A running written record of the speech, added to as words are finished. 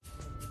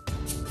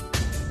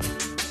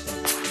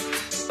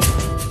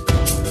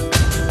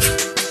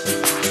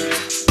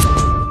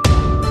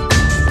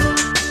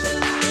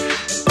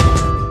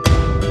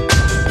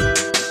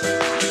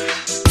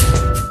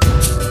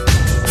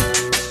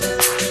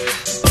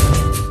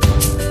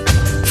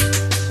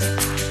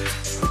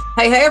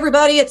Hey,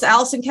 everybody. It's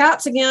Allison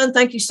Katz again.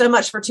 Thank you so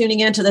much for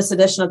tuning in to this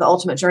edition of the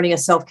Ultimate Journey of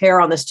Self-Care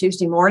on this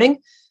Tuesday morning.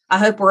 I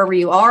hope wherever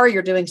you are,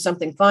 you're doing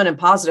something fun and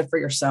positive for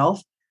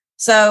yourself.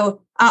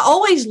 So I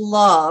always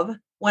love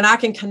when I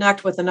can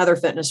connect with another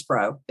fitness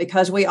pro,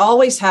 because we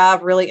always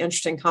have really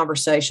interesting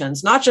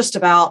conversations, not just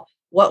about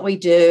what we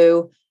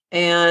do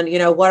and,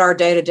 what our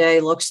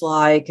day-to-day looks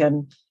like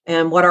and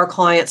what our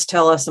clients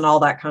tell us and all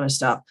that kind of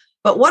stuff.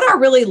 But what I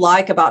really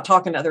like about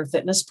talking to other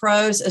fitness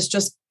pros is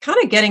just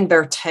kind of getting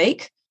their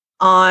take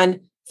on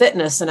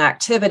fitness and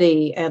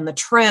activity and the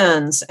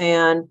trends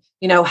and,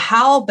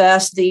 how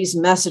best these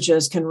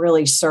messages can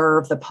really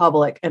serve the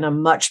public in a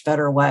much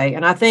better way.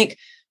 And I think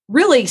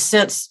really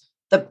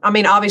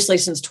obviously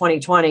since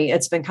 2020,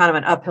 it's been kind of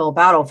an uphill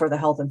battle for the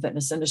health and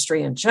fitness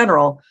industry in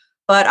general.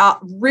 But I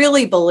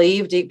really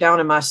believe deep down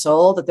in my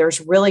soul that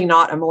there's really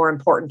not a more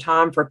important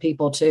time for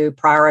people to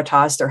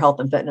prioritize their health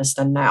and fitness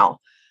than now.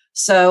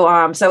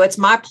 So it's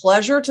my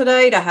pleasure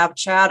today to have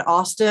Chad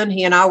Austin.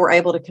 He and I were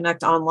able to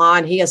connect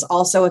online. He is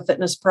also a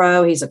fitness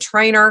pro. He's a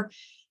trainer,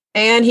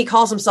 and he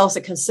calls himself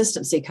a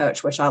consistency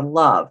coach, which I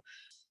love.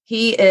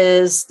 He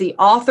is the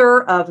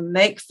author of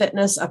Make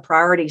Fitness a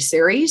Priority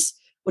series,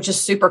 which is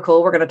super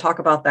cool. We're going to talk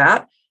about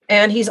that.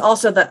 And he's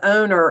also the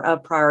owner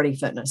of Priority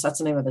Fitness. That's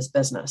the name of his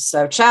business.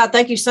 So Chad,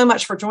 thank you so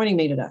much for joining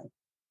me today.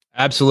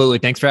 Absolutely.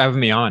 Thanks for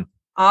having me on.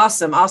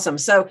 Awesome.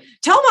 So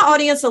tell my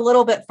audience a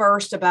little bit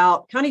first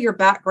about kind of your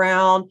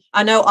background.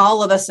 I know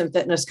all of us in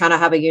fitness kind of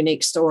have a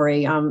unique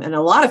story. And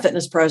a lot of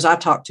fitness pros I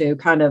talk to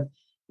kind of,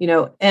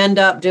 end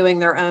up doing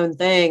their own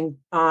thing.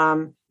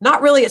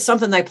 Not really it's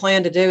something they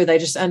plan to do. They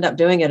just end up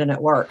doing it and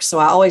it works. So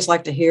I always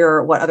like to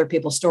hear what other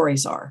people's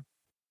stories are.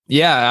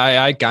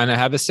 Yeah, I kind of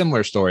have a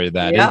similar story to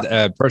that.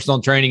 Yep.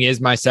 Personal training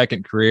is my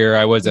second career.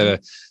 I was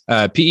a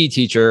PE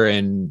teacher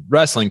and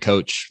wrestling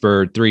coach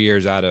for 3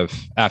 years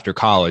after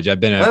college. I've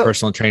been a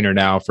personal trainer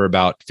now for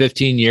about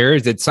 15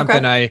 years. It's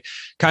something I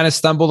kind of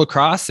stumbled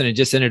across, and it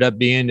just ended up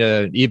being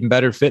an even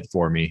better fit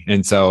for me.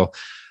 And so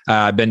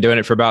I've been doing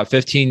it for about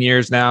 15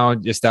 years now,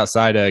 just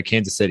outside of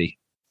Kansas City.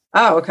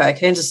 Oh, okay.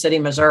 Kansas City,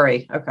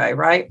 Missouri. Okay.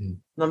 Right. In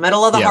the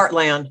middle of the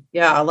heartland.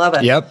 Yeah. I love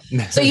it. Yep.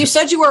 So you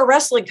said you were a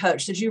wrestling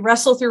coach. Did you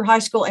wrestle through high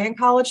school and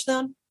college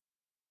then?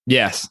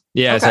 Yes,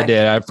 I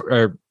did.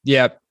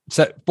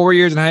 So 4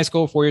 years in high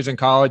school, 4 years in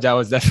college. I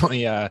was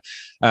definitely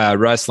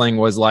wrestling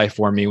was life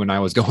for me when I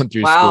was going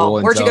through school.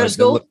 And where'd you go to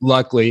school?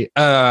 Luckily,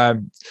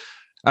 Burlington,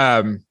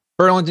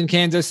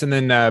 Kansas, and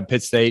then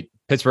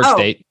Pittsburgh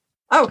State.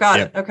 Oh,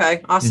 got it.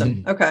 Okay. Awesome.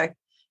 Mm-hmm. Okay.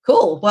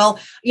 Cool. Well,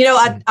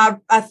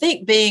 I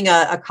think being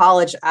a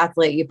college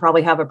athlete, you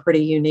probably have a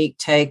pretty unique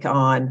take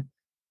on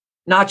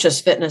not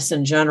just fitness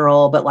in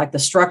general, but like the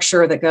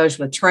structure that goes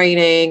with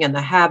training and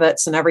the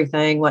habits and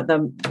everything.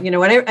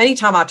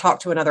 Anytime I talk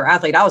to another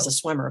athlete, I was a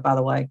swimmer, by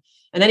the way.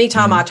 And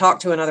anytime I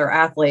talk to another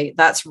athlete,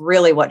 that's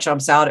really what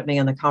jumps out at me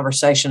in the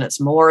conversation. It's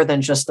more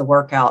than just the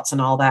workouts and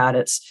all that.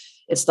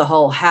 It's the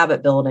whole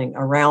habit building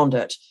around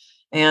it.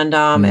 And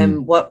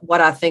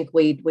what I think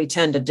we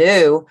tend to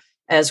do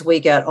as we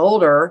get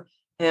older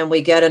and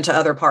we get into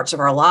other parts of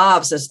our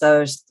lives is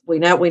we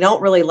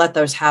don't really let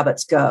those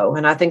habits go.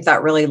 And I think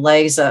that really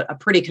lays a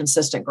pretty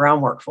consistent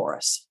groundwork for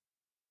us.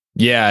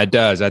 Yeah, it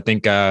does. I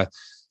think if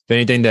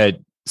anything that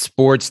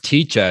sports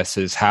teach us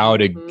is how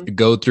to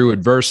go through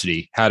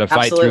adversity, how to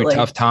fight through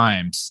tough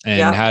times,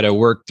 and how to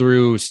work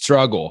through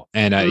struggle.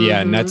 And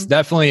and that's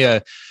definitely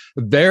a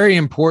very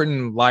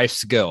important life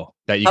skill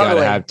that you got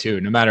to have too,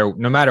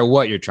 no matter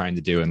what you're trying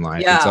to do in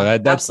life. Yeah, and so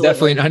that's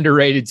definitely an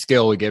underrated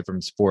skill we get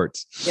from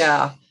sports.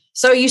 Yeah.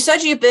 So you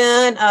said you've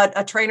been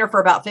a trainer for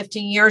about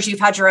 15 years.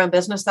 You've had your own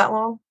business that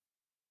long?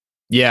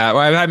 Yeah.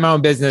 Well, I've had my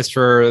own business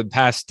for the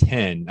past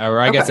 10, or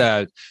I guess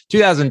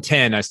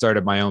 2010, I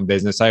started my own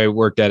business. I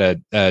worked at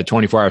a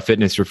 24-hour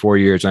fitness for 4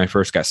 years when I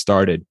first got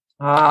started.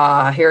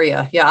 I hear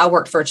you. Yeah. I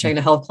worked for a chain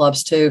of health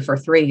clubs too for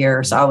 3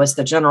 years. I was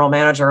the general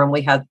manager and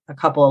we had a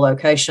couple of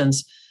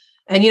locations.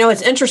 And,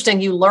 it's interesting.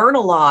 You learn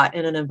a lot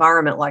in an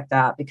environment like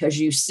that because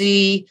you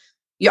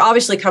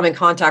obviously come in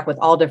contact with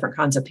all different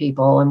kinds of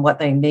people and what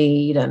they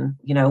need and,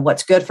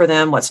 what's good for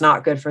them, what's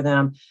not good for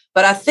them.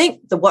 But I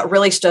think what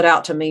really stood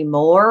out to me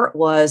more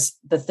was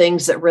the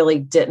things that really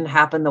didn't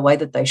happen the way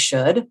that they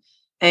should.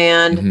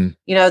 And,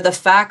 the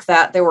fact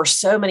that there were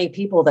so many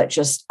people that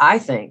just, I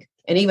think,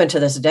 and even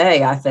to this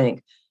day, I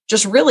think,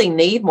 just really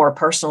need more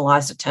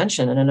personalized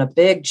attention. And in a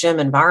big gym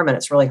environment,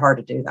 it's really hard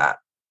to do that.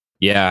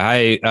 Yeah,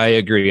 I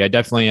agree. I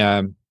definitely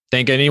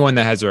think anyone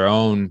that has their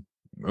own,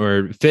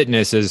 or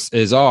fitness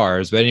is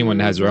ours, but anyone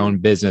that has their own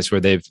business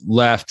where they've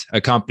left a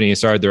company and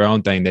started their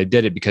own thing, they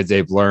did it because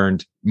they've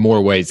learned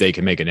more ways they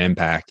can make an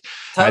impact.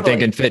 Totally. I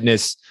think in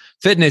fitness,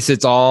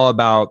 it's all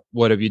about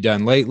what have you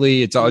done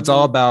lately? It's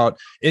all about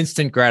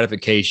instant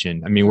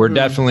gratification. I mean, we're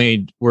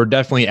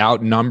definitely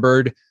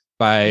outnumbered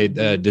by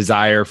the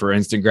desire for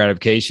instant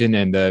gratification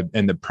and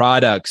the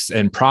products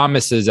and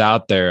promises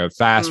out there of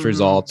fast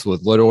results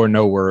with little or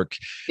no work.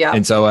 Yeah.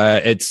 And so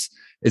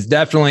it's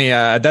definitely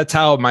that's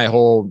how my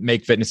whole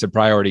make fitness a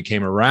priority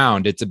came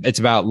around. It's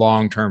about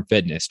long-term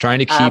fitness, trying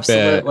to keep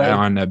it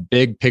on a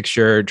big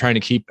picture, trying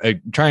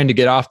to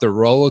get off the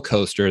roller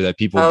coaster that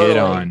people get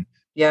on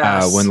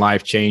when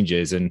life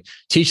changes, and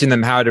teaching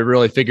them how to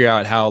really figure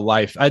out how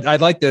life.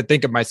 I'd like to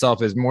think of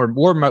myself as more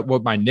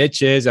what my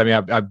niche is. I mean,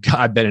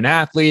 I've been an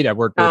athlete. I've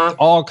worked with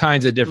all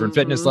kinds of different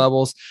fitness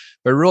levels.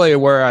 But really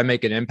where I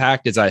make an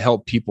impact is I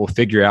help people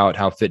figure out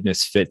how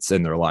fitness fits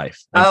in their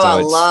life. And I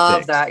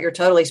love that. You're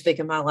totally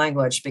speaking my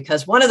language,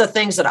 because one of the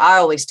things that I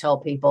always tell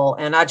people,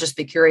 and I'd just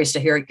be curious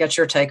to get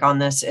your take on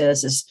this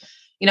is,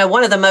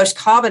 one of the most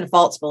common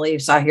false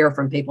beliefs I hear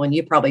from people, and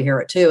you probably hear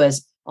it too,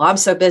 is, well, I'm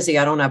so busy,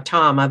 I don't have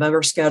time. I'm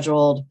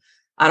overscheduled.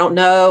 I don't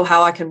know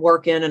how I can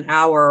work in an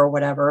hour or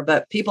whatever,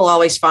 but people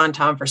always find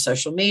time for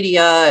social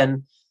media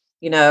and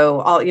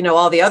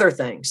all the other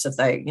things that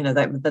they,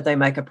 that they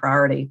make a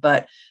priority.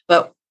 But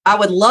I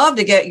would love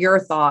to get your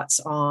thoughts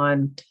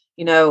on,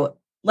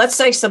 let's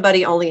say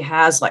somebody only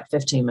has like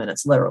 15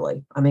 minutes,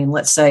 literally. I mean,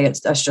 let's say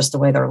that's just the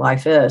way their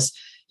life is.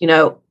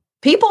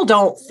 People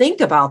don't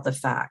think about the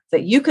fact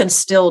that you can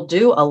still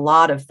do a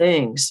lot of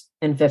things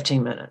in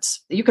 15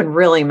 minutes. You can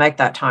really make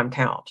that time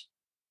count.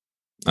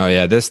 Oh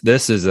yeah. This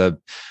is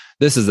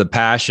a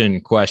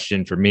passion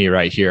question for me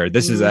right here.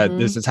 This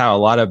is how a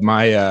lot of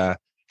my,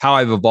 how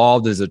I've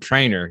evolved as a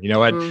trainer.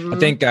 I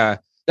think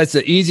that's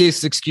the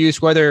easiest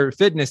excuse, whether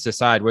fitness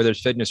aside, whether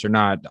it's fitness or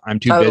not. I'm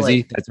too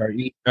busy.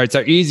 That's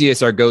our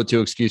easiest, our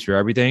go-to excuse for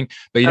everything.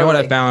 But what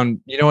I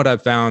found? What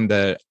I've found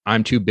that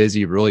I'm too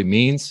busy really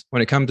means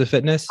when it comes to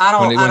fitness.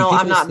 I'm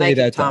not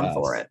making time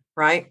for it.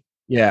 Right.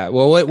 Yeah.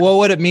 Well,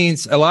 what it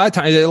means a lot of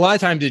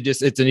times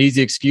it's an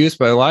easy excuse,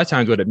 but a lot of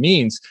times what it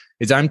means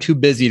is I'm too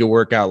busy to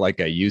work out like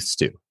I used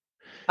to.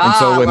 And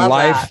so when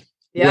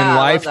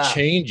life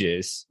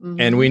changes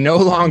and we no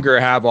longer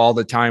have all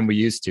the time we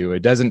used to,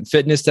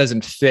 fitness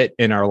doesn't fit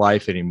in our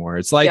life anymore.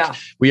 It's like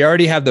we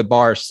already have the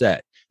bar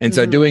set. And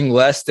so doing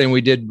less than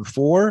we did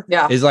before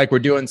is like we're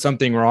doing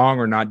something wrong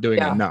or not doing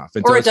enough.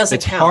 And or so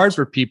it's hard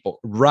for people.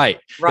 Right.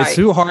 It's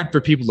too hard for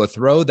people to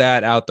throw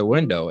that out the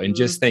window and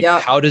just think,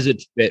 how does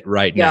it fit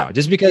right now?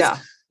 Just because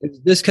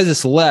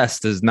it's less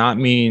does not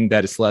mean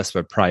that it's less of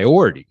a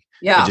priority.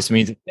 It just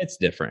means it's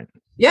different.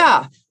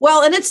 Yeah.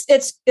 Well, and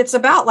it's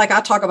about, like,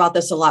 I talk about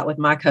this a lot with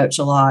my coach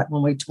a lot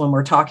when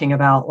we're talking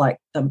about like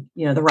the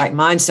right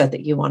mindset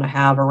that you want to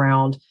have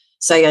around,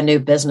 say, a new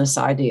business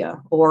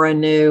idea or a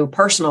new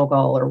personal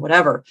goal or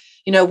whatever.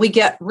 We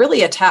get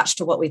really attached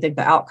to what we think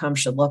the outcome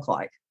should look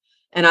like.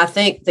 And I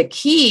think the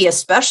key,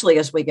 especially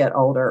as we get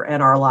older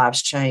and our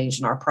lives change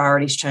and our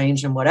priorities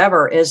change and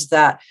whatever, is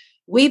that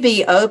we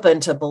be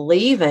open to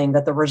believing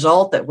that the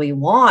result that we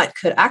want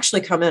could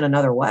actually come in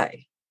another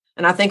way.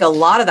 And I think a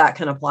lot of that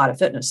can apply to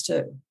fitness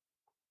too.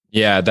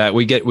 Yeah, that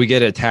we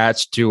get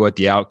attached to what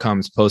the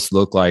outcome's supposed to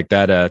look like.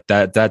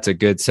 That's a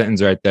good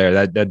sentence right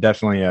there. That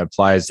definitely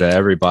applies to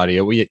everybody.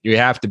 You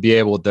have to be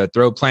able to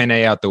throw plan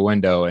A out the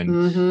window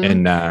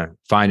and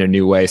find a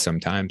new way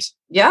sometimes.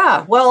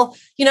 Yeah. Well,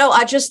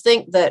 I just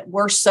think that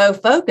we're so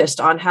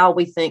focused on how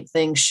we think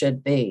things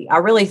should be. I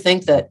really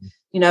think that,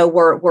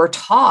 we're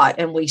taught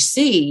and we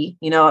see,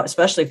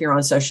 especially if you're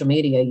on social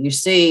media, you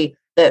see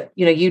that,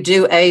 you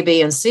do A,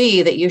 B, and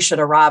C, that you should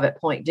arrive at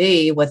point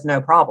D with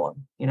no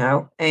problem,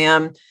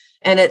 and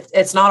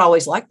it's not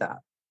always like that.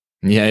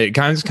 Yeah, it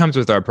kind of comes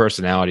with our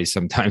personality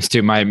sometimes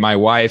too. My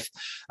wife,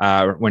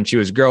 when she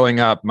was growing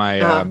up,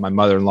 my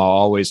mother-in-law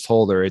always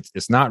told her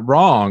it's not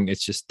wrong,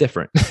 it's just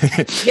different.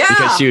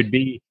 Because she would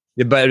be.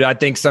 But I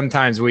think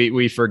sometimes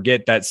we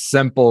forget that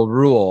simple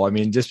rule. I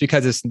mean, just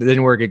because it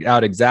didn't work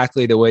out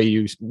exactly the way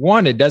you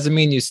wanted doesn't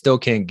mean you still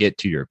can't get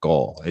to your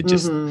goal. It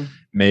just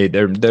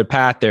their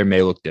path there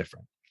may look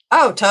different.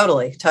 Oh,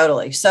 totally.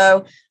 Totally.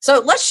 So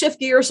let's shift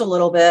gears a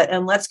little bit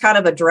and let's kind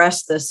of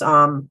address this.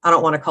 I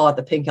don't want to call it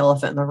the pink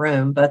elephant in the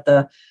room, but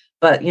the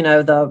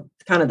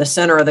kind of the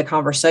center of the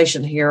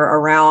conversation here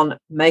around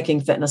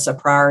making fitness a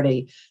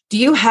priority. Do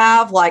you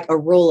have like a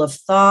rule of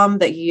thumb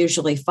that you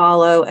usually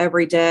follow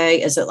every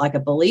day? Is it like a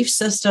belief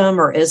system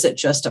or is it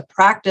just a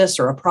practice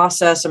or a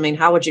process? I mean,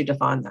 how would you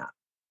define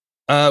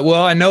that?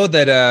 Well, I know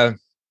that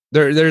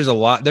there's a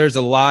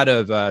lot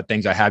of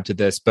things I have to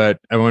this, but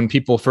when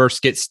people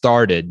first get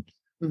started,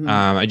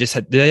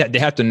 they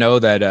have to know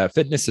that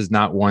fitness is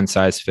not one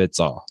size fits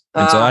all.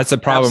 And so that's the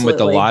problem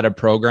with a lot of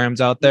programs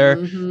out there.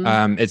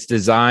 It's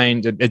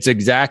designed, it's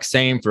exact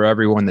same for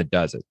everyone that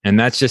does it. And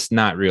that's just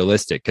not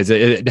realistic because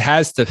it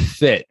has to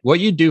fit. What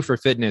you do for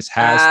fitness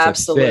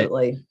has to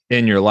fit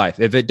in your life.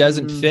 If it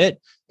doesn't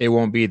fit, it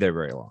won't be there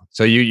very long.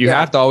 So you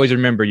have to always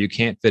remember you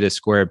can't fit a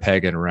square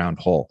peg in a round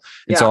hole.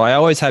 And so I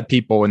always have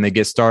people when they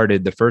get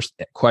started, the first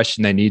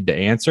question they need to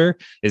answer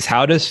is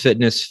how does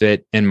fitness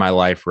fit in my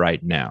life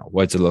right now?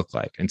 What's it look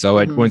like? And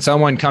so when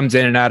someone comes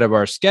in and out of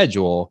our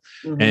schedule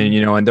and,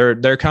 and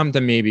they're come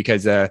to me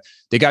because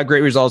they got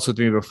great results with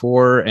me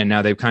before and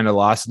now they've kind of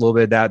lost a little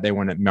bit of that. They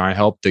want my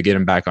help to get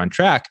them back on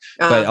track.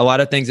 But a lot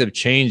of things have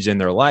changed in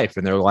their life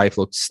and their life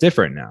looks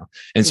different now.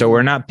 And so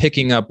we're not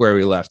picking up where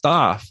we left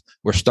off.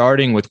 we're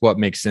starting with what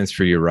makes sense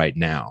for you right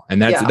now.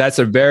 And that's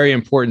a very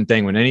important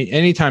thing. When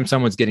anytime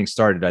someone's getting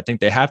started, I think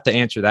they have to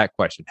answer that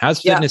question.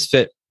 How's fitness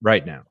fit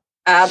right now?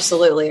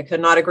 Absolutely. I could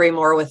not agree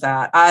more with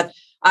that.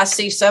 I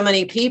see so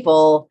many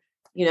people,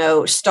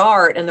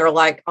 start and they're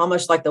like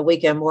almost like the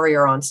weekend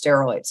warrior on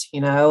steroids.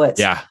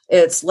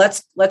 It's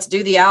let's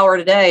do the hour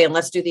today and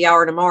let's do the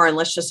hour tomorrow and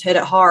let's just hit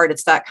it hard.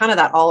 It's that kind of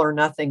that all or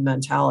nothing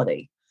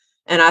mentality.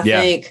 And I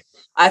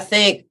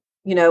think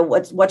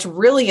what's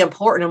really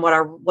important and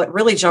what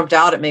really jumped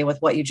out at me with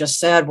what you just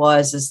said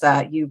is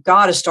that you've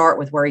got to start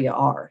with where you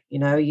are.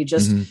 You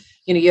just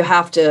you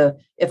have to,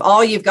 if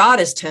all you've got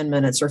is 10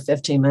 minutes or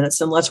 15 minutes,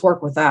 then let's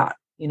work with that,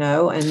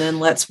 and then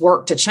let's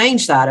work to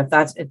change that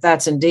if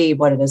that's indeed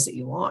what it is that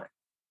you want.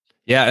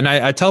 Yeah. And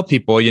I tell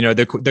people,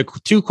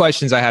 the two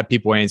questions I have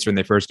people answer when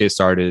they first get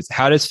started is,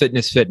 how does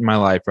fitness fit in my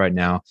life right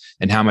now?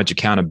 And how much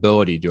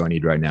accountability do I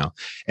need right now?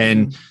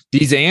 And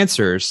these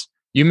answers,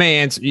 you may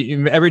answer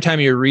every time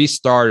you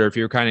restart, or if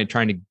you're kind of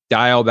trying to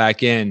dial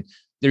back in,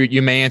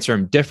 you may answer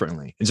them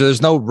differently. And so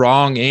there's no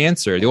wrong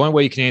answer. The only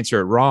way you can answer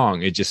it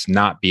wrong is just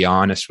not be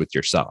honest with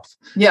yourself.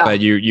 Yeah. But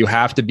you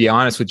have to be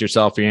honest with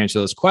yourself when you answer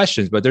those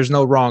questions, but there's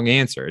no wrong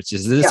answer. It's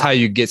just, this is how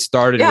you get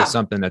started with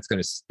something that's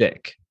going to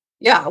stick.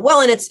 Yeah. Well,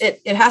 and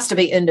it has to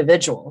be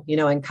individual,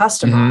 and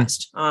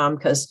customized.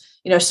 Because,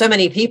 so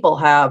many people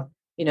have,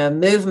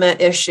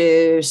 movement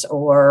issues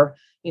or,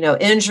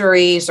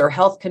 injuries or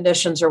health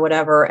conditions or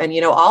whatever. And,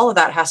 all of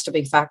that has to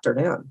be factored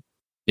in.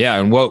 Yeah.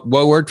 And what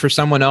worked for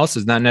someone else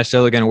is not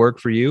necessarily going to work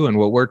for you. And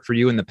what worked for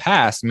you in the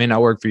past may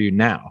not work for you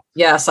now.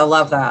 Yes. I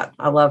love that.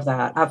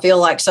 I feel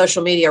like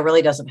social media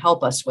really doesn't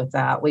help us with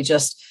that. We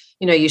just,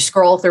 you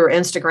scroll through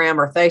Instagram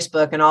or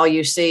Facebook and all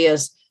you see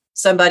is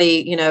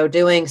somebody,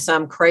 doing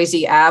some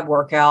crazy ab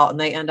workout and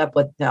they end up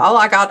with,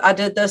 I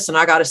did this and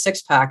I got a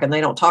 6-pack and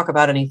they don't talk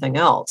about anything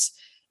else.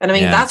 And I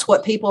mean, that's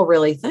what people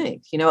really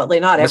think, not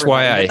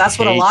everybody, but that's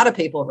what a lot of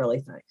people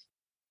really think.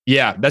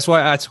 Yeah, that's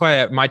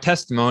why my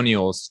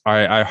testimonials,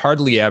 I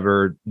hardly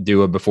ever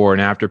do a before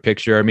and after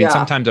picture. I mean,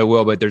 sometimes I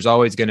will, but there's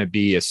always going to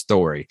be a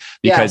story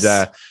because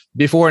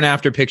before and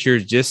after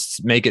pictures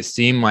just make it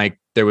seem like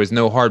there was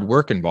no hard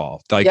work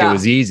involved. Like it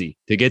was easy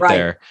to get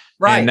there.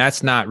 Right. And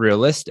that's not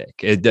realistic.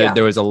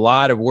 There was a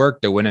lot of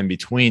work that went in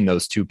between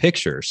those two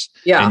pictures.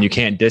 Yeah. And you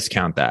can't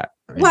discount that.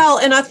 Well,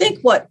 and I think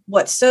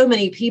what so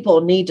many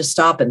people need to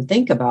stop and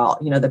think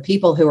about, the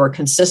people who are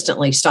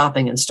consistently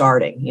stopping and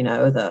starting,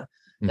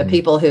 the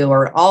people who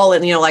are all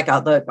in,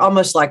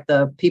 almost like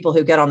the people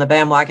who get on the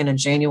bandwagon in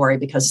January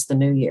because it's the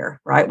new year,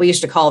 right? We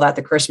used to call that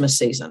the Christmas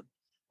season.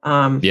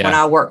 When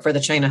I worked for the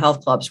chain of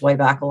health clubs way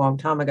back a long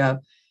time ago.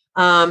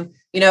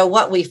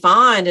 What we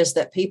find is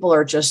that people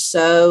are just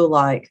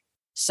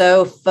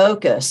so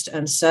focused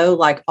and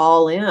so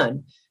all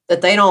in that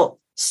they don't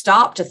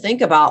stop to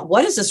think about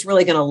what is this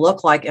really going to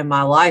look like in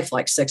my life,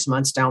 6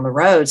 months down the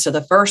road. So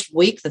the first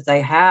week that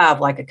they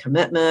have a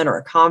commitment or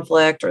a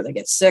conflict, or they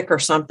get sick or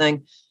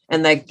something,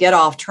 and they get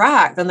off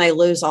track, then they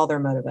lose all their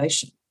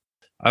motivation.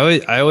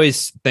 I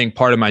always think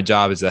part of my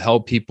job is to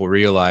help people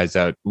realize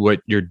that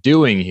what you're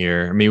doing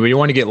here, I mean, when you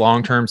want to get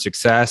long-term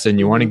success and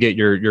you want to get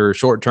your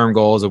short-term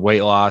goals of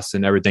weight loss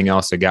and everything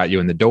else that got you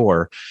in the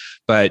door.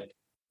 But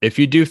if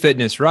you do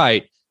fitness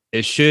right,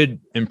 it should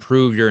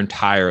improve your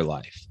entire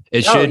life.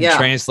 It should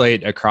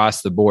translate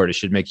across the board. It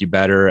should make you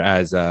better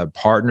as a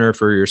partner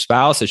for your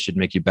spouse. It should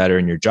make you better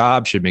in your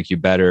job. It should make you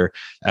better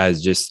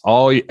as just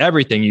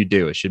everything you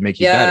do. It should make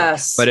you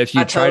better. But if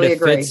you try to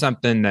fit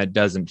something that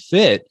doesn't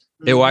fit,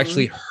 it will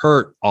actually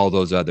hurt all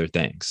those other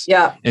things.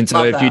 Yeah. And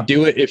so if you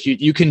do it, if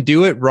you can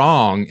do it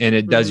wrong and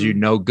it does you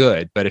no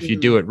good, but if you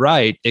do it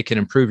right, it can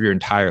improve your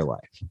entire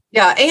life.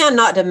 Yeah. And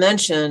not to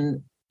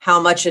mention how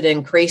much it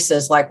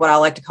increases, what I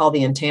like to call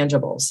the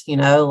intangibles,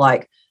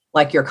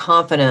 like your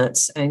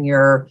confidence and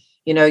your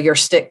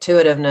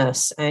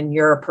stick-to-itiveness and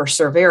your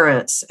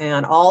perseverance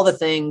and all the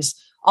things,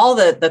 all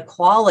the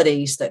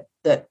qualities that,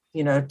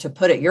 to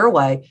put it your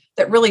way,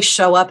 that really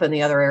show up in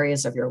the other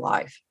areas of your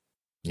life.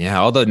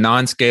 Yeah. All the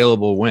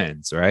non-scalable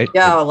wins, right?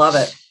 Yeah. I love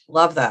it.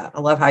 Love that.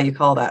 I love how you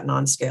call that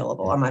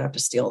non-scalable. I might have to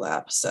steal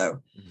that.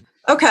 So,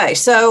 okay.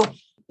 So,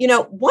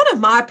 one of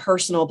my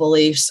personal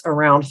beliefs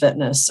around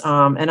fitness,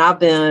 and I've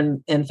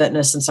been in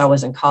fitness since I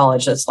was in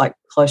college. That's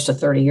close to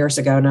 30 years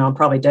ago now. I'm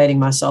probably dating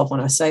myself when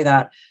I say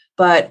that.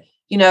 But,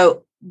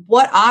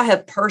 what I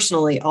have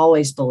personally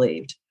always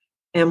believed,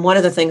 and one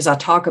of the things I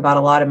talk about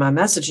a lot in my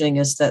messaging,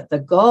 is that the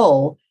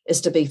goal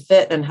is to be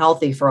fit and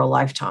healthy for a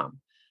lifetime.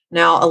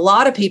 Now, a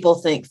lot of people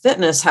think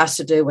fitness has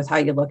to do with how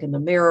you look in the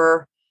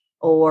mirror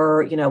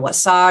or, what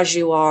size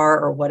you are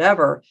or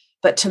whatever.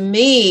 But to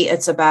me,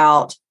 it's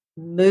about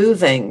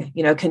moving,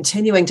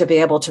 continuing to be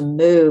able to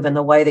move in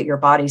the way that your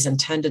body's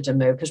intended to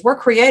move, because we're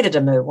created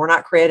to move. We're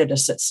not created to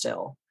sit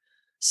still.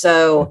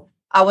 So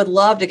I would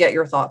love to get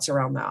your thoughts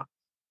around that.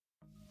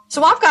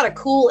 So I've got a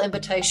cool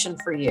invitation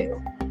for you.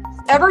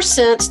 Ever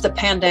since the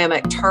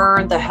pandemic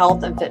turned the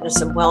health and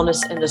fitness and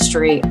wellness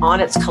industry on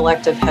its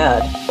collective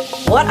head,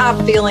 what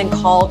I'm feeling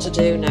called to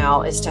do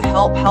now is to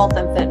help health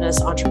and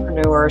fitness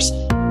entrepreneurs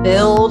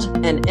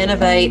build and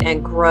innovate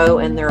and grow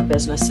in their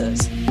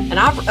businesses. And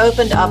I've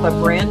opened up a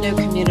brand new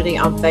community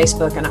on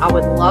Facebook, and I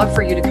would love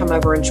for you to come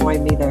over and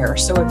join me there.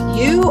 So if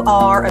you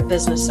are a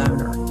business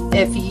owner,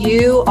 if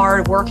you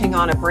are working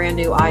on a brand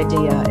new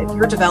idea, if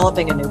you're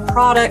developing a new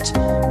product,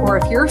 or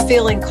if you're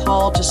feeling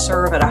called to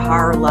serve at a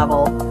higher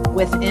level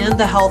within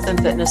the health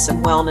and fitness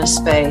and wellness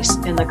space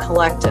in the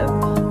collective,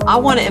 I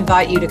want to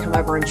invite you to come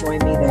over and join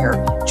me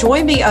there.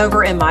 Join me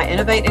over in my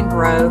Innovate and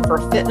Grow for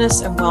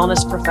fitness and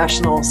wellness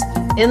professionals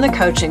in the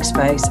coaching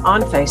space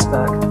on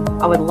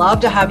Facebook. I would love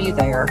to have you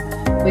there.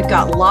 We've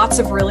got lots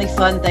of really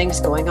fun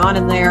things going on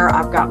in there.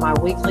 I've got my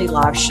weekly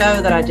live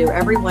show that I do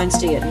every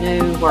Wednesday at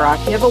noon, where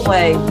I give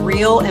away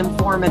real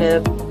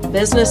informative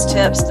business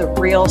tips, the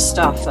real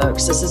stuff,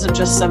 folks. This isn't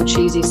just some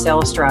cheesy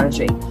sales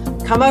strategy.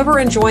 Come over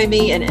and join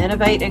me and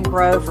Innovate and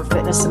Grow for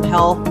fitness and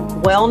health,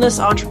 wellness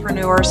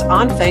entrepreneurs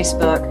on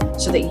Facebook,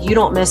 so that you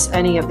don't miss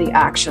any of the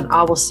action.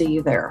 I will see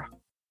you there.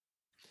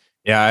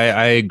 Yeah,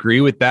 I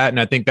agree with that, and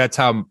I think that's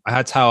how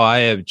I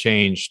have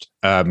changed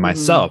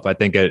myself. I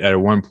think at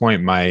one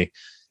point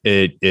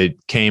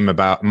it came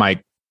about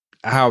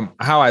how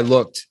I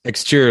looked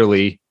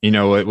exteriorly.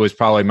 It was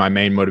probably my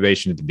main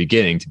motivation at the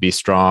beginning, to be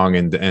strong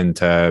and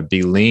to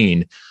be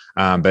lean.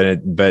 But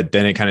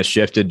then it kind of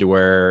shifted to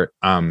where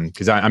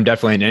because I'm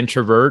definitely an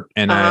introvert,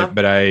 and I've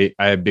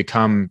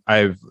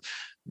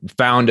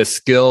found a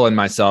skill in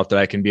myself that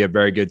I can be a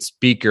very good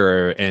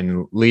speaker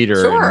and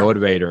leader and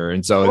motivator.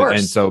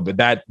 But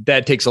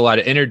that takes a lot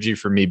of energy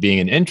for me, being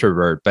an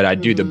introvert, but I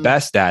do the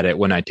best at it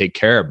when I take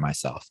care of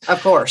myself.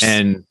 Of course.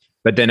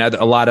 But then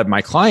a lot of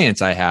my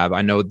clients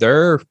I know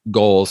their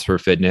goals for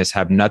fitness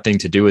have nothing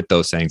to do with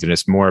those things. And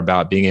it's more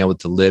about being able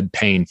to live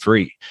pain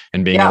free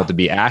and being able to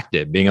be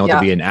active, being able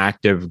to be an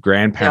active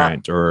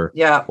grandparent or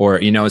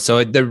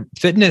so the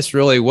fitness,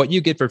 really what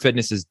you get for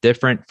fitness is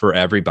different for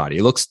everybody.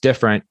 It looks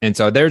different. And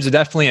so there's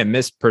definitely a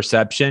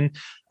misperception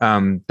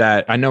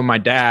that I know my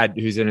dad,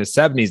 who's in his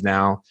 70s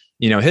now,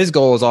 his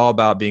goal is all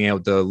about being able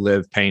to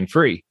live pain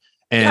free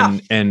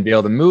and be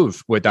able to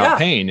move without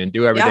pain and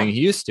do everything he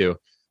used to.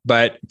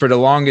 But for the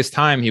longest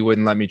time, he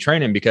wouldn't let me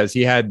train him because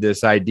he had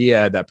this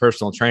idea that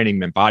personal training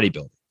meant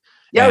bodybuilding.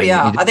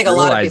 I think a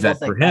lot of people that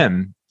think for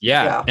him.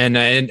 Yeah. And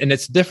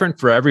it's different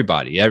for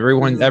everybody.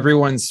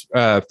 Everyone's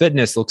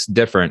fitness looks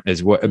different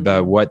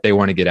about what they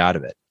want to get out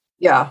of it.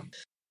 Yeah.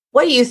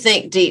 What do you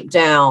think deep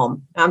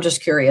down? I'm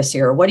just curious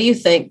here. What do you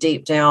think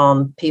deep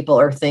down people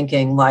are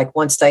thinking, like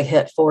once they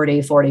hit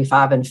 40,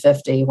 45, and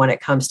 50 when it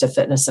comes to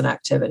fitness and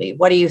activity?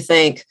 What do you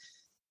think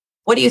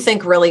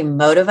really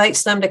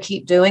motivates them to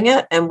keep doing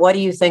it? And what do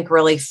you think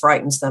really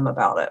frightens them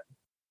about it?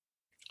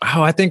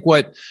 Oh, I think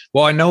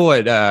I know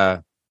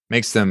what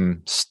makes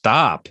them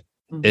stop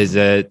is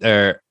that,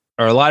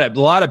 or a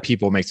lot of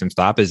people makes them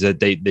stop is that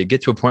they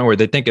get to a point where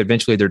they think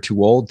eventually they're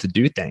too old to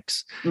do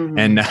things.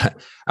 And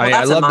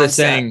I love this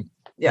saying.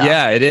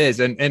 Yeah, it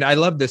is. And I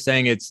love this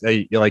saying. It's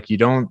like, you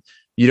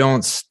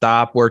don't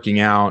stop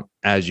working out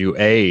as you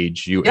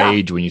age. You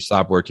age when you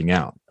stop working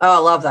out. Oh, I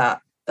love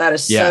that. That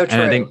is so true.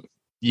 And I think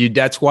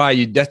that's why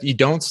you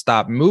don't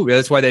stop moving.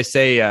 That's why they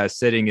say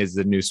sitting is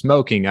the new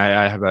smoking.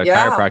 I have a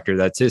chiropractor,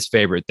 that's his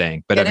favorite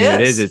thing. But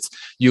it's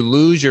you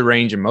lose your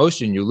range of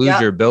motion, you lose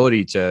your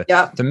ability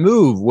to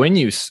move when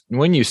you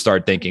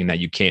start thinking that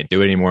you can't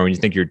do it anymore. When you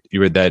think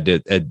you're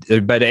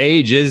that. But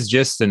age is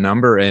just a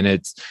number, and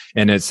it's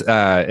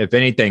if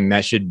anything,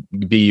 that should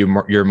be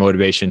your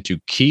motivation to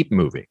keep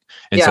moving,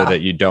 and so that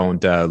you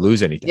don't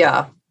lose anything.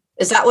 Yeah,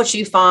 is that what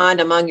you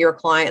find among your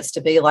clients to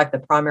be like the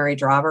primary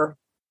driver?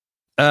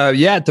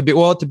 To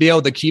be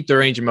able to keep their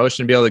range of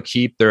motion, be able to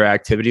keep their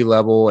activity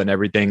level and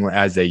everything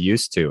as they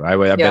used to.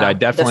 But I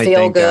definitely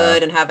feel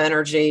good and have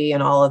energy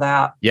and all of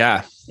that.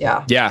 Yeah.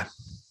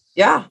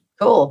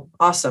 Cool.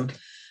 Awesome.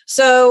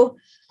 So,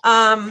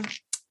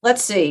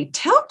 let's see.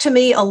 Talk to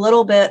me a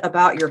little bit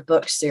about your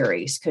book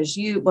series, because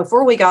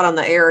before we got on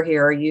the air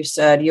here, you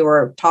said you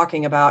were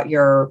talking about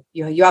you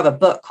have a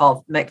book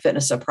called Make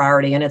Fitness a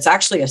Priority, and it's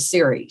actually a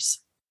series.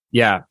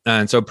 Yeah.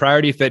 And so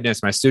Priority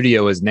Fitness, my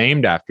studio, is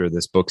named after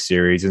this book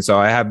series. And so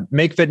I have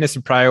Make Fitness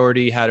a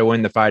Priority, How to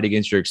Win the Fight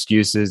Against Your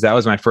Excuses. That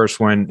was my first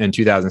one in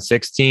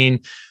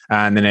 2016.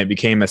 And then it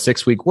became a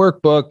 6-week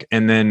workbook.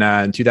 And then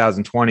in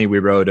 2020, we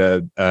wrote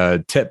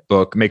a tip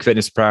book, Make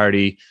Fitness a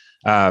Priority,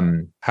 How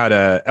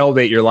to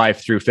Elevate Your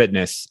Life Through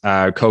Fitness,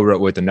 co-wrote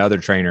with another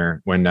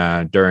trainer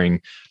during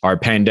our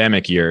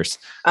pandemic years.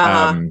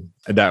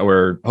 That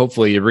we're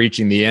hopefully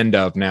reaching the end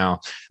of now.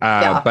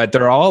 But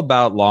they're all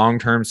about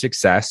long-term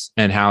success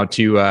and how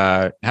to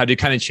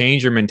kind of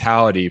change your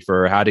mentality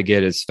for how to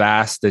get as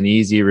fast and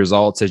easy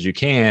results as you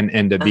can,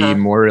 and to be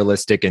more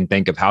realistic and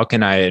think of how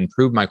can I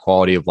improve my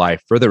quality of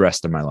life for the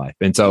rest of my life.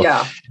 And so,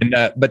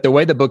 but the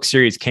way the book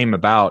series came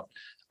about,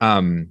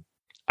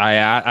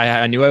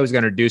 I knew I was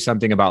going to do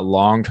something about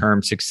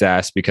long-term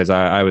success, because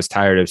I was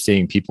tired of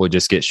seeing people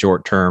just get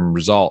short-term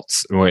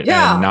results and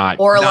not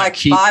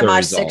keep buy my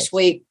results.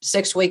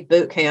 6-week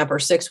boot camp or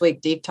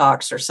 6-week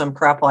detox or some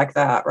crap like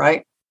that.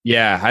 Right.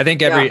 Yeah, I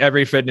think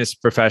every fitness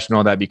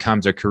professional that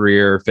becomes a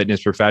career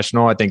fitness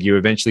professional, I think you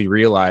eventually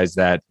realize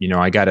that,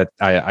 I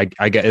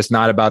get it's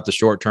not about the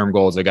short-term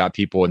goals that got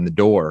people in the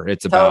door.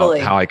 It's about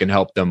how I can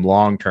help them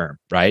long-term,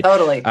 right?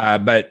 Totally.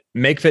 But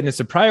make fitness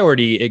a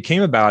priority. It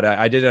came about,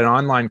 I did an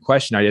online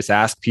question. I just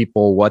asked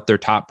people what their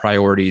top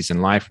priorities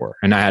in life were.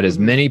 And I had as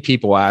many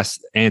people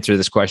answer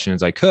this question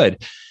as I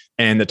could.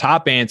 And the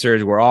top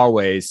answers were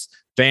always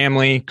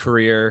family,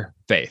 career,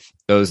 faith.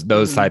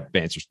 Those type of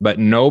answers, but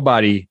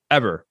nobody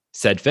ever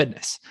said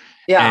fitness.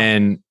 Yeah.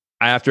 And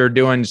after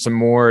doing some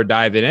more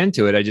diving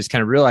into it, I just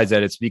kind of realized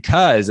that it's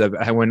because of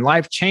when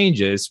life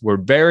changes, we're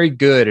very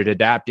good at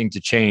adapting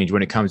to change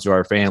when it comes to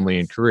our family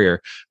and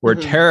career. We're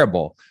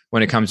terrible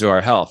when it comes to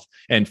our health,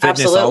 and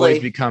fitness always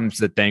becomes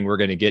the thing we're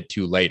going to get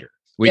to later.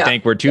 We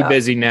think we're too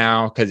busy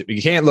now because we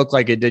can't look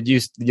like it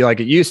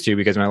used to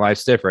because my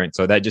life's different.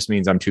 So that just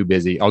means I'm too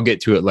busy. I'll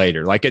get to it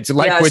later. Like it's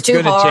going to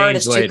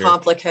change later. It's too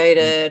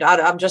complicated.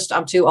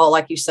 I'm too old.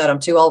 Like you said, I'm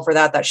too old for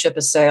that. That ship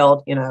has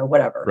sailed,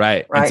 whatever.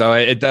 Right. And so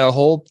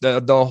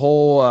the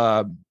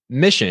whole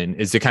mission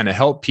is to kind of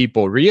help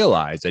people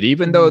realize that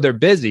even though they're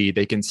busy,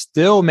 they can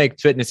still make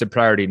fitness a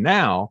priority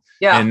now.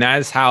 Yeah. And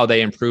that's how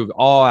they improve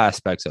all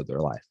aspects of their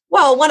life.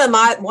 Well, one of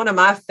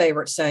my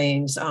favorite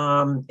sayings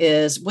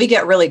is we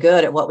get really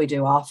good at what we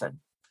do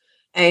often.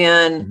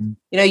 And,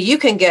 you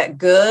can get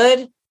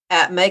good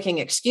at making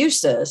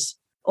excuses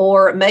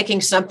or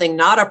making something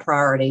not a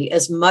priority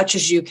as much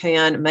as you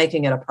can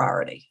making it a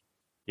priority.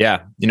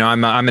 Yeah.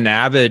 I'm an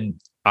avid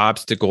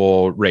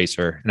obstacle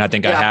racer. And I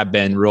think I have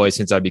been really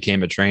since I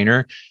became a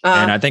trainer.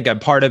 And I think a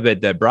part of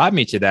it that brought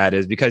me to that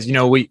is because,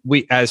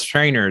 we as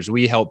trainers,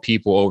 we help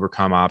people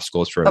overcome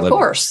obstacles for a living. Of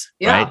course.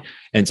 Yeah. Right.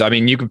 And so,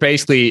 you could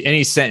basically,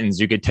 any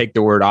sentence, you could take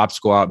the word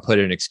obstacle out and put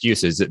in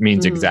excuses. It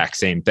means exact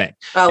same thing.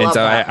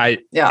 I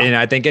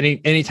think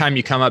anytime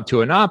you come up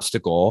to an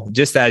obstacle,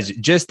 just as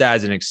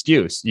an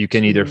excuse, you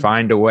can either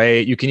find a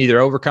way, you can either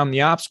overcome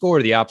the obstacle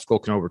or the obstacle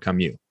can overcome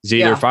you. It's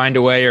either find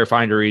a way or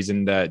find a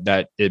reason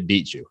that it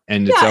beats you.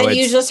 And and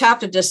you just have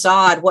to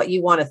decide what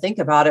you want to think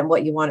about it and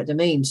what you want it to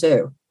mean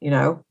too,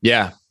 Yeah.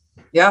 Yeah.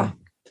 Yeah.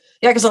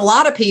 Because a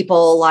lot of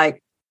people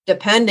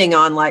depending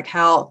on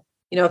how,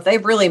 if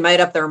they've really made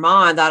up their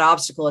mind, that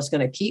obstacle is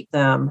going to keep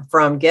them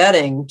from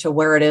getting to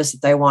where it is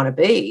that they want to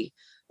be.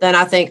 Then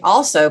I think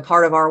also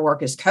part of our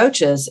work as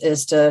coaches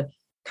is to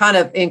kind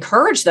of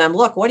encourage them,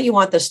 look, what do you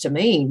want this to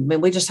mean?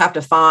 We just have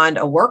to find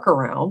a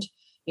workaround,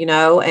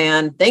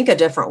 and think a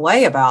different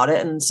way about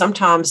it. And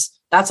sometimes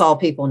that's all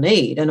people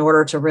need in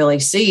order to really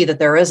see that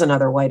there is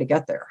another way to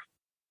get there.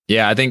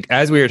 Yeah, I think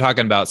as we were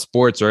talking about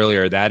sports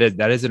earlier, that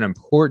is an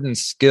important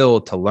skill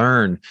to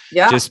learn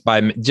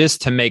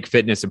just to make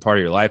fitness a part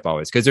of your life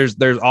always. Because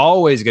there's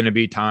always going to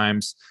be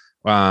times.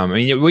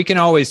 We can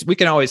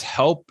always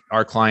help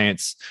our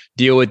clients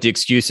deal with the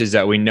excuses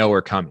that we know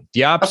are coming,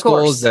 the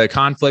obstacles, the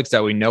conflicts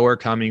that we know are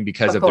coming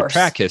because of their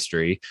track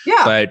history.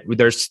 Yeah. But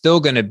there's still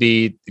going to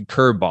be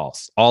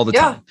curveballs all the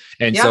time.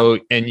 And so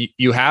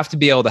you have to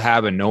be able to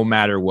have a no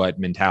matter what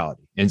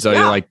mentality. And so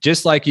you're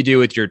just like you do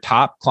with your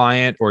top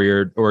client or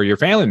your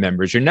family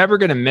members, you're never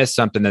going to miss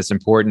something that's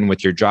important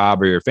with your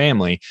job or your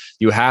family.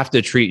 You have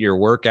to treat your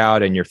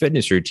workout and your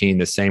fitness routine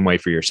the same way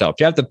for yourself.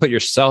 You have to put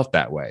yourself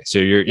that way. So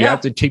you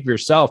have to keep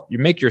yourself, you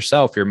make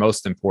yourself your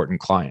most important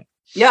client.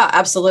 Yeah,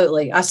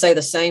 absolutely. I say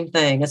the same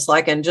thing. It's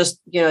and just,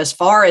 as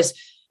far as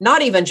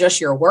not even just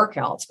your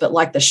workouts,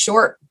 but the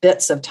short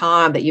bits of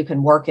time that you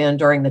can work in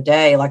during the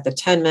day, like the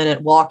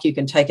 10-minute walk you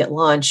can take at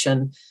lunch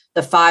and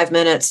the 5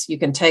 minutes you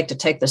can take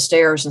the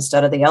stairs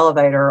instead of the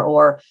elevator,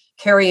 or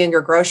carrying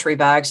your grocery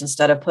bags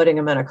instead of putting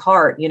them in a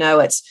cart.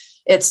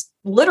 It's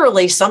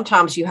literally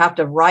sometimes you have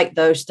to write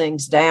those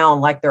things down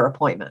like they're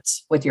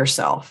appointments with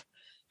yourself,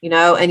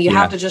 and you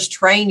have to just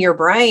train your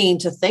brain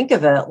to think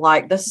of it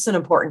like this is an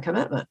important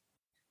commitment.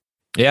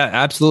 Yeah,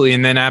 absolutely.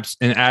 And then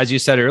as you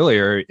said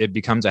earlier, it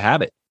becomes a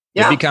habit.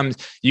 Yeah.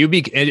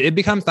 It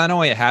becomes not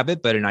only a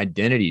habit, but an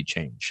identity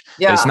change.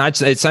 Yeah.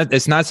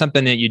 It's not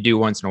something that you do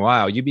once in a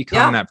while. You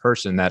become that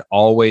person that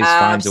always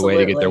finds a way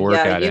to get their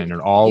workout in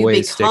and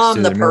always sticks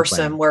to the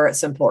person where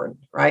it's important,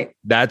 right?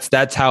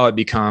 That's how it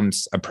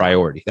becomes a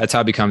priority. That's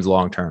how it becomes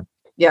long-term.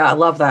 Yeah. I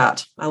love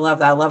that. I love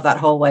that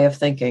whole way of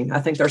thinking. I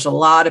think there's a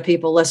lot of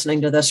people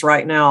listening to this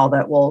right now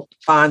that will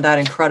find that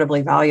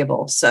incredibly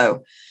valuable.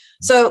 So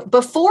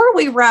before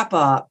we wrap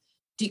up,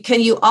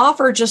 can you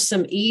offer just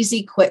some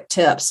easy, quick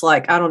tips,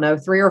 3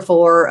 or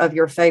 4 of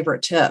your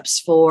favorite tips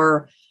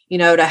for,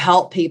 to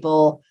help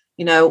people,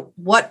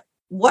 what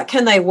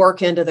can they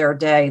work into their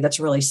day that's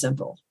really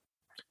simple?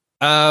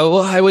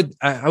 Well, I would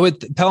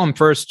tell them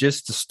first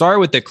just to start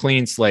with a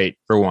clean slate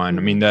for one.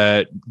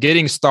 The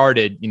getting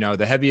started,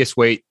 the heaviest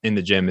weight in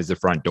the gym is the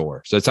front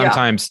door. So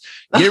sometimes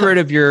get rid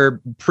of your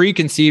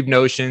preconceived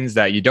notions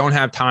that you don't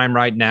have time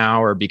right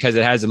now, or because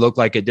it hasn't looked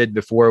like it did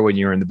before when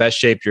you were in the best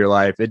shape of your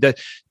life.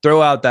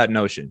 throw out that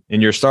notion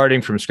and you're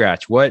starting from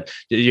scratch.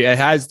 It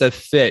has to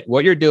fit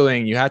what you're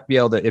doing. You have to be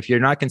able to, if you're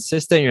not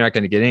consistent, you're not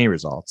going to get any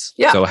results.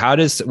 Yeah. So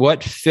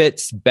what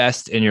fits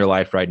best in your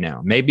life right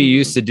now? Maybe you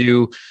used to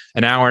do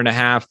an hour and a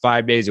half,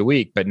 5 days a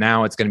week, but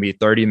now it's going to be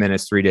 30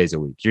 minutes, 3 days a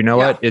week. You know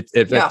what?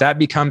 If that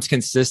becomes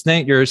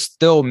consistent, you're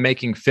still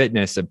making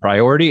fitness a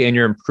priority and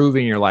you're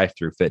improving your life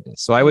through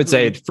fitness. So I would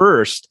say at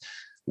first,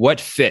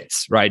 what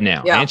fits right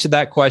now? Answer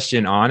that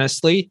question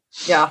honestly.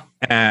 Yeah.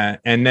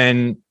 And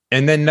then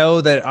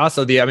know that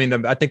also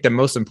I think the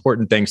most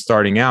important thing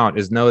starting out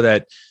is know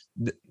that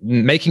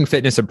making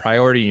fitness a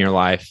priority in your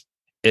life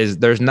is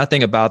there's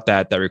nothing about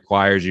that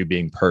requires you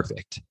being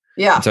perfect.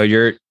 Yeah. And so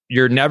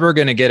you're never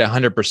going to get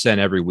 100%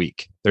 every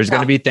week. There's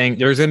going to be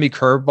there's going to be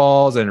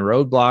curveballs and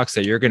roadblocks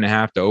that you're going to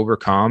have to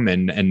overcome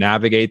and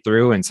navigate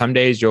through. And some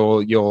days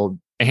you'll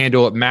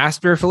handle it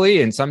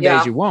masterfully and some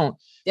days you won't.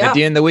 Yeah. At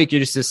the end of the week, you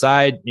just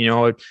decide,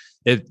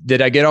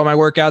 did I get all my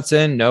workouts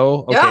in?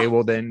 No. Okay.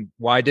 Well, then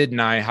why didn't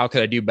I? How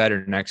could I do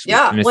better next week?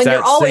 Yeah. When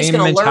you're always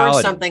going to learn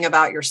something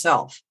about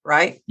yourself,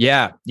 right?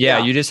 Yeah.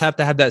 You just have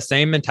to have that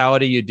same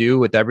mentality you do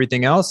with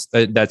everything else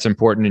that's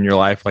important in your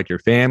life, like your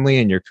family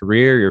and your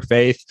career, your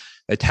faith.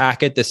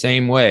 Attack it the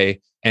same way.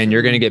 And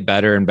you're going to get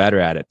better and better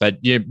at it. But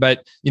the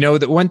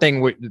one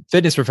thing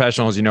fitness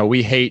professionals,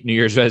 we hate New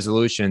Year's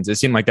resolutions. It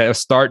seemed like that was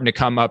starting to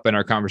come up in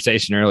our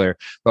conversation earlier,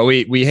 but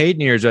we hate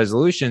New Year's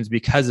resolutions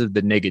because of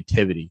the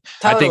negativity.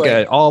 Totally.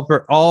 I think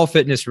all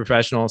fitness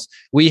professionals,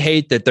 we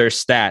hate that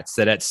there's stats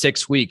that at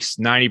 6 weeks,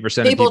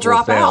 90% of people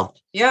drop fail. out.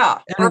 Yeah.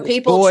 Or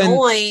people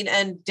join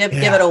and give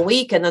it a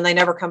week and then they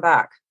never come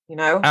back,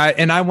 and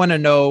I want to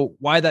know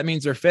why that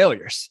means they're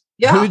failures.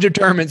 Yeah. Who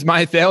determines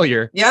my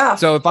failure? Yeah.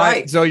 So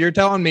so you're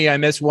telling me I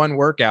missed one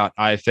workout,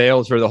 I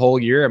failed for the whole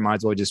year. I might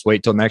as well just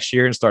wait till next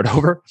year and start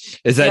over.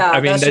 Is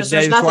that,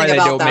 that's why they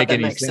don't make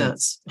any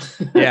sense.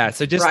 Yeah.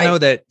 So just know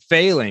that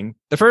failing,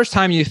 the first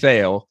time you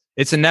fail,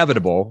 it's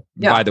inevitable.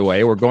 Yeah. By the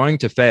way, we're going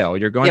to fail.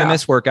 You're going to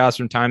miss workouts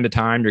from time to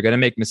time. You're going to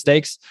make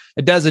mistakes.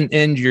 It doesn't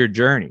end your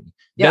journey.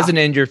 It doesn't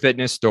end your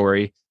fitness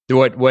story.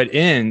 What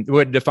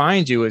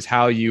defines you is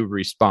how you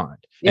respond.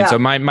 Yeah. And so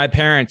my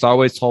parents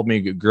always told me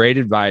great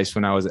advice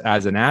when I was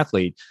as an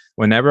athlete,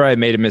 whenever I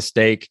made a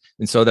mistake.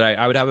 And so that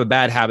I would have a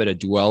bad habit of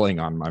dwelling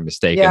on my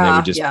mistake and they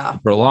would just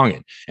prolong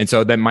it. And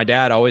so then my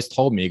dad always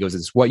told me, he goes,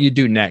 it's what you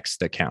do next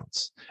that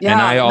counts. Yeah,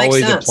 and I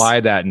always apply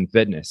that in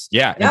fitness.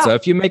 Yeah. And so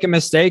if you make a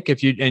mistake,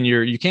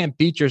 you can't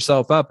beat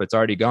yourself up, it's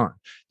already gone.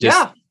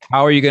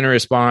 How are you going to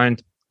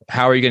respond?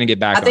 How are you going to get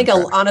back?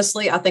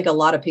 Honestly, I think a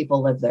lot of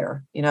people live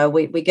there.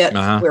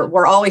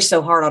 We're always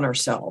so hard on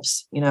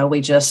ourselves.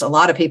 A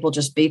lot of people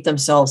just beat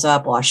themselves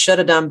up. Well, I should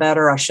have done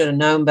better. I should have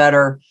known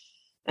better.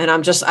 And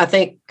I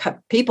think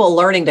people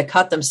learning to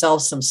cut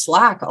themselves some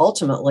slack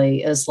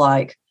ultimately is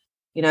like,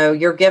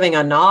 you're giving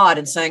a nod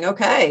and saying,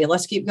 okay,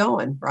 let's keep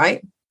going.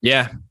 Right.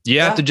 Yeah.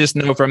 You have to just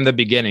know from the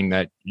beginning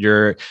that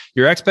your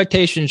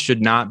expectations should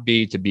not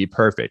be to be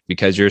perfect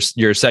because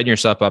you're setting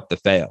yourself up to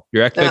fail.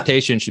 Your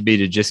expectation should be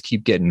to just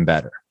keep getting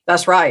better.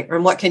 That's right.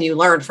 And what can you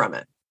learn from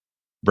it?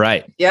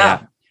 Right.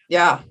 Yeah.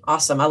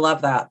 Awesome. I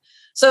love that.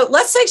 So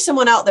let's say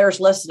someone out there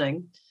is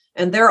listening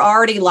and they're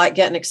already like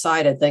getting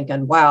excited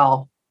thinking,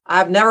 wow,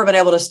 I've never been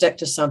able to stick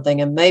to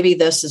something. And maybe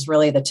this is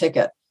really the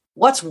ticket.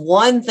 What's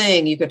one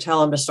thing you could tell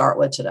them to start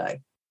with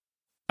today?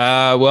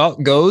 Well,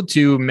 go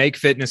to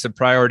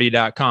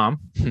makefitnessapriority.com.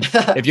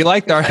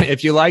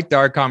 If you liked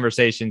our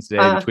conversations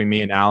today between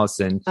me and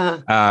Allison,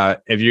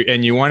 if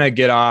you want to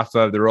get off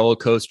of the roller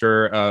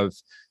coaster of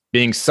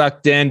being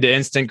sucked into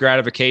instant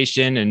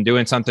gratification and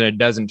doing something that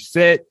doesn't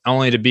fit,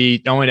 only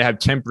to have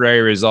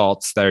temporary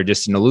results that are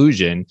just an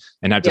illusion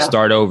and have to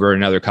start over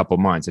another couple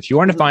months. If you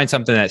want to find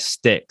something that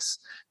sticks,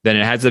 then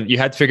you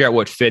have to figure out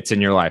what fits in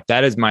your life.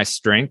 That is my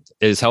strength,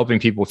 is helping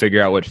people figure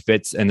out what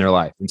fits in their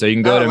life. And so you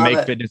can go to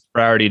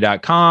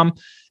makefitnesspriority.com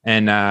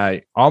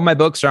and all my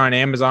books are on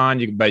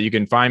Amazon, but you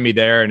can find me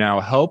there and I'll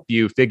help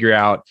you figure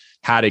out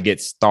how to get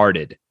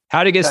started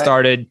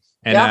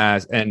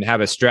and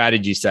have a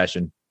strategy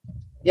session.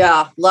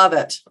 Yeah. Love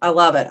it. I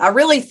love it. I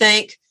really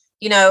think,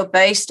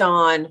 based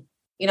on,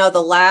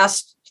 the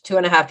last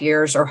 2.5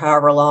 years or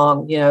however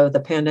long,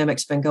 the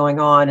pandemic's been going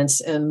on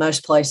in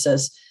most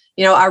places,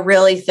 I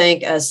really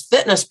think as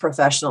fitness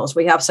professionals,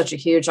 we have such a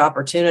huge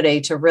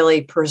opportunity to really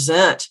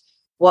present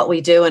what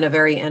we do in a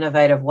very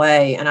innovative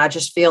way. And I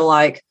just feel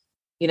like,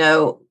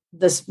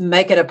 this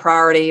make it a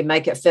priority,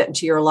 make it fit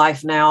into your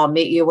life now,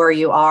 meet you where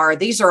you are.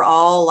 These are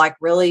all like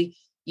really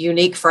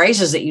unique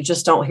phrases that you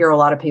just don't hear a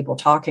lot of people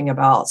talking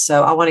about.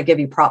 So I want to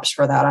give you props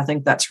for that. I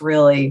think that's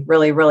really,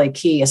 really, really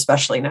key,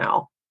 especially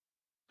now.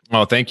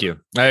 Oh, thank you.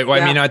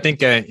 I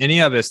think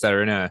any of us that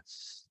are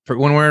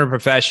when we're in a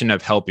profession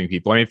of helping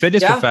people,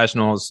 fitness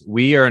professionals,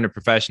 we are in a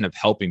profession of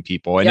helping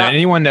people. And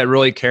anyone that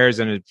really cares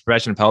in a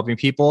profession of helping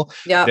people,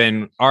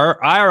 then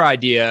our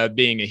idea of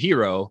being a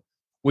hero,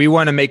 we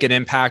want to make an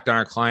impact on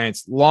our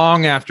clients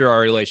long after our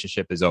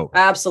relationship is over.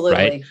 Absolutely.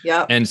 Right?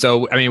 Yeah. And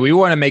so, we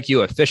want to make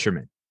you a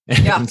fisherman.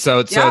 Yeah. And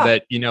so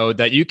that,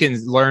 that you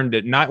can learn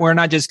to we're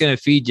not just going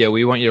to feed you.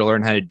 We want you to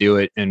learn how to do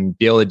it and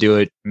be able to do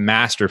it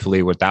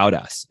masterfully without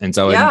us. And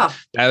so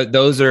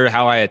those are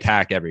how I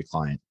attack every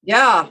client.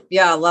 Yeah.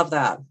 Yeah. I love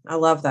that. I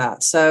love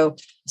that. So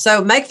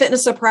make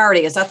fitness a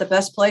priority. Is that the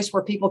best place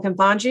where people can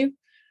find you?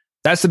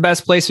 That's the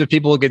best place for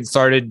people to get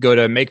started. Go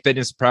to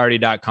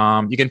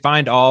makefitnessapriority.com. You can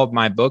find all of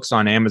my books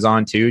on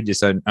Amazon too,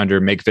 just under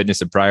Make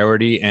Fitness a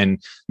Priority.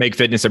 And Make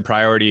Fitness a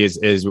Priority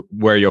is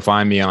where you'll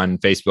find me on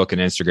Facebook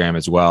and Instagram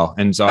as well.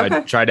 And so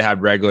I try to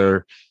have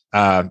regular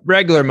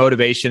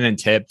motivation and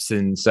tips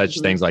and such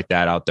things like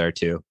that out there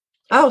too.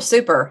 Oh,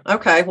 super.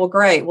 Okay. Well,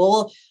 great.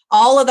 Well,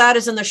 all of that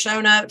is in the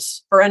show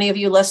notes for any of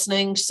you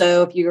listening.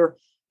 So if you're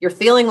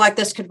feeling like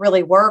this could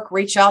really work,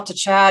 reach out to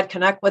Chad,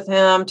 connect with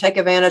him, take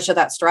advantage of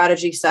that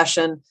strategy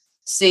session,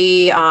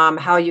 see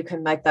how you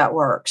can make that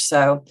work.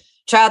 So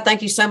Chad,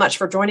 thank you so much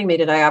for joining me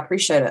today. I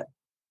appreciate it.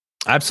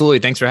 Absolutely.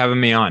 Thanks for having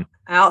me on.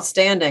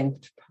 Outstanding.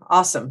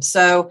 Awesome.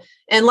 So,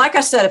 and like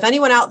I said, if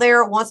anyone out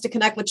there wants to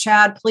connect with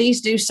Chad,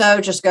 please do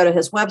so. Just go to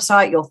his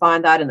website. You'll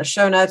find that in the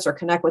show notes, or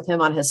connect with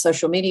him on his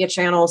social media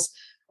channels,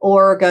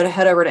 or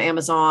head over to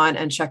Amazon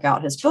and check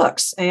out his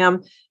books.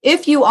 And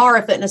if you are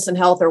a fitness and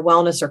health or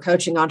wellness or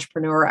coaching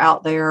entrepreneur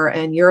out there,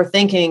 and you're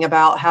thinking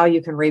about how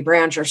you can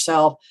rebrand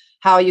yourself,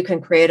 how you can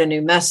create a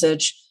new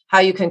message, how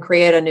you can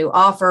create a new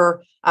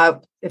offer,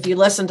 if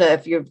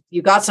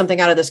you got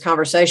something out of this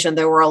conversation,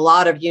 there were a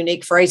lot of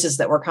unique phrases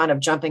that were kind of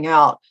jumping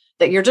out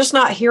that you're just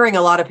not hearing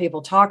a lot of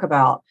people talk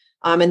about.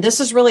 And this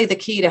is really the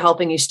key to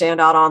helping you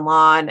stand out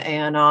online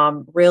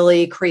and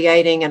really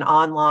creating an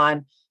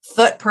online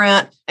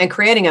footprint and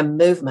creating a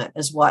movement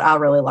is what I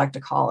really like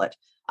to call it.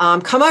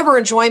 Come over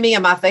and join me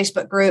in my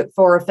Facebook group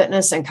for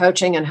fitness and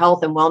coaching and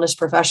health and wellness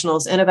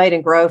professionals. Innovate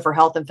and grow for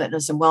health and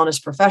fitness and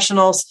wellness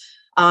professionals.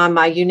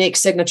 My unique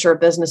signature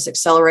business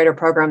accelerator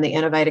program, the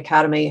Innovate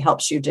Academy,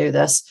 helps you do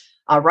this.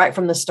 Right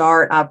from the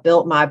start, I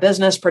built my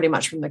business pretty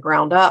much from the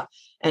ground up,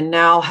 and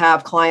now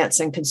have clients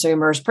and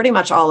consumers pretty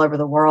much all over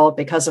the world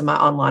because of my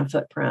online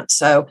footprint.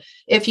 So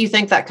if you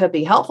think that could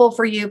be helpful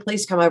for you,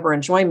 please come over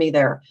and join me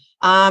there.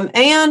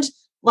 And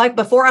like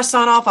before I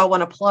sign off, I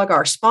want to plug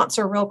our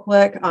sponsor real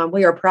quick.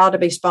 We are proud to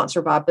be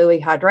sponsored by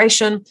Buoy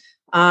Hydration.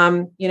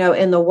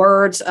 In the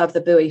words of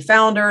the Buoy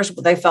founders,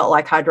 they felt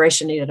like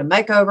hydration needed a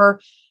makeover.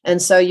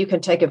 And so you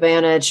can take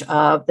advantage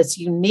of this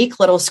unique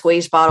little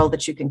squeeze bottle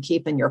that you can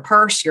keep in your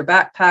purse, your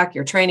backpack,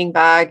 your training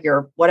bag,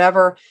 your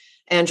whatever.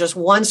 And just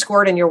one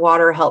squirt in your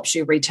water helps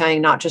you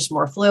retain not just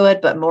more fluid,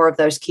 but more of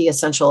those key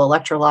essential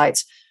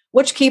electrolytes,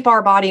 which keep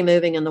our body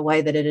moving in the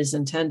way that it is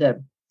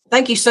intended.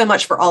 Thank you so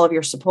much for all of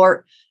your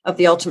support of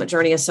the Ultimate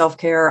Journey of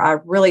Self-Care. I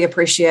really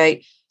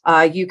appreciate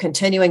you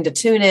continuing to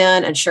tune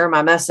in and share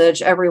my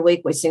message. Every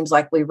week, it seems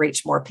like we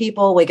reach more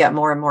people. We get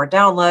more and more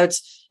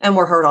downloads, and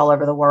we're heard all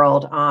over the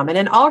world. And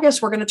in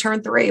August, we're going to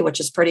turn 3, which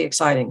is pretty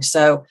exciting.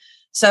 So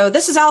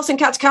this is Allison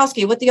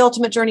Katzkowski with the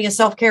Ultimate Journey of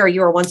Self-Care.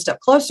 You are one step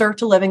closer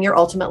to living your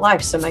ultimate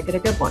life. So make it a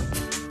good one.